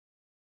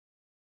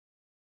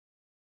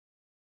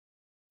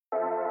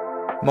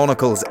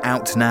Monocle's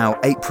out now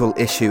April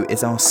issue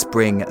is our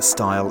spring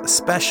style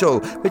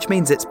special, which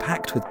means it's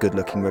packed with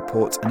good-looking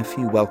reports and a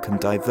few welcome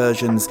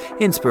diversions,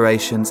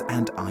 inspirations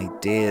and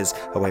ideas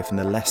away from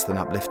the less than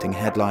uplifting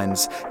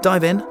headlines.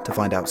 Dive in to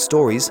find out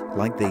stories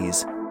like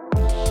these.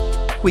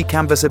 We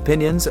canvass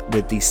opinions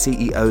with the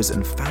CEOs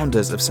and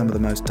founders of some of the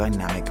most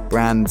dynamic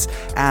brands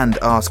and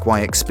ask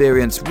why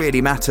experience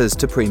really matters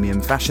to premium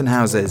fashion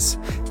houses.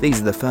 These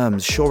are the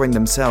firms shoring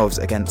themselves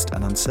against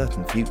an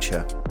uncertain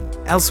future.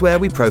 Elsewhere,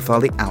 we profile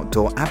the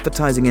outdoor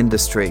advertising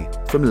industry,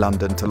 from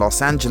London to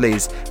Los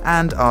Angeles,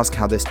 and ask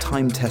how this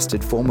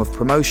time-tested form of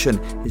promotion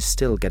is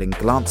still getting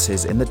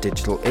glances in the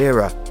digital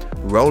era.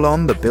 Roll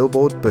on the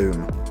billboard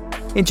boom.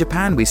 In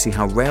Japan, we see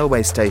how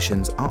railway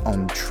stations are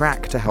on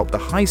track to help the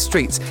high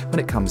streets when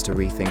it comes to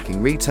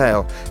rethinking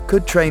retail.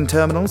 Could train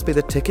terminals be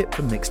the ticket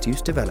for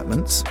mixed-use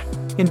developments?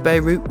 In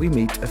Beirut, we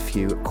meet a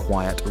few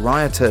quiet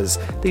rioters.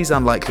 These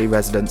unlikely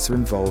residents are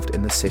involved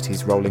in the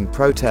city's rolling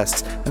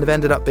protests and have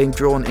ended up being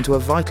drawn into a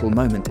vital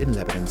moment in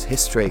Lebanon's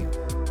history.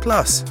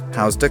 Plus,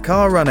 how's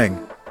Dakar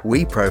running?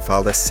 We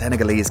profile the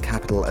Senegalese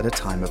capital at a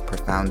time of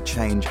profound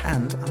change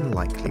and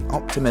unlikely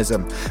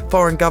optimism.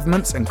 Foreign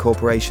governments and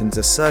corporations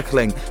are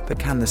circling, but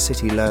can the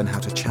city learn how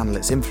to channel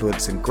its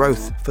influence and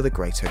growth for the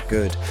greater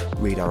good?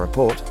 Read our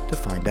report to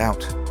find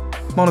out.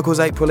 Monocle's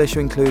April issue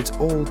includes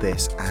all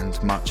this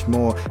and much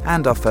more,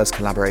 and our first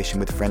collaboration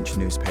with French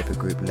newspaper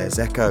group Les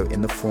Echos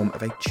in the form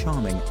of a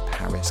charming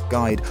Paris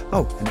guide.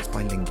 Oh, and it's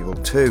bilingual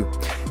too.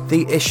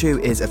 The issue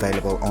is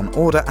available on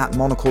order at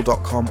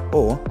monocle.com,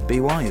 or be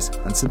wise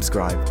and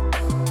subscribe.